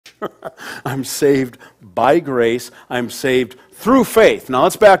I'm saved by grace. I'm saved through faith. Now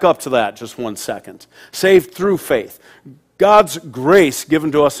let's back up to that just 1 second. Saved through faith. God's grace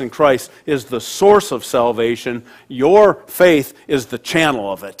given to us in Christ is the source of salvation. Your faith is the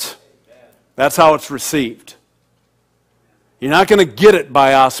channel of it. That's how it's received. You're not going to get it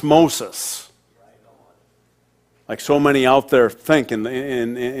by osmosis, like so many out there think in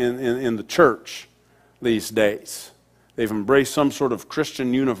the church these days. They've embraced some sort of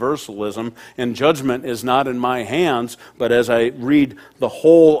Christian universalism, and judgment is not in my hands, but as I read the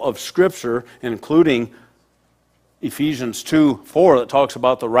whole of Scripture, including Ephesians 2:4 that talks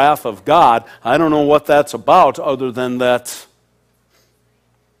about the wrath of God, I don't know what that's about other than that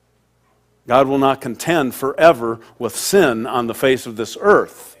God will not contend forever with sin on the face of this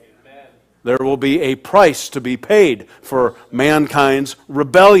earth. Amen. There will be a price to be paid for mankind's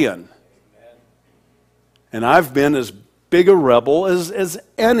rebellion. Amen. And I've been as big a rebel as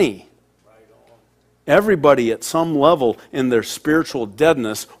any. Everybody at some level in their spiritual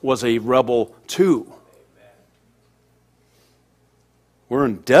deadness was a rebel too. Amen. We're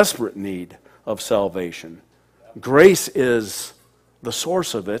in desperate need of salvation. Grace is the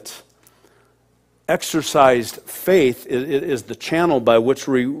source of it. Exercised faith is the channel by which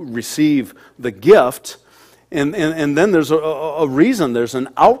we receive the gift. And then there's a reason, there's an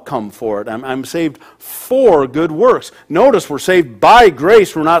outcome for it. I'm saved for good works. Notice we're saved by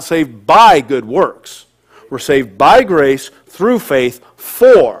grace, we're not saved by good works. We're saved by grace through faith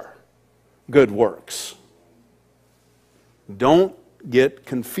for good works. Don't get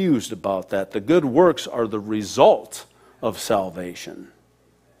confused about that. The good works are the result of salvation.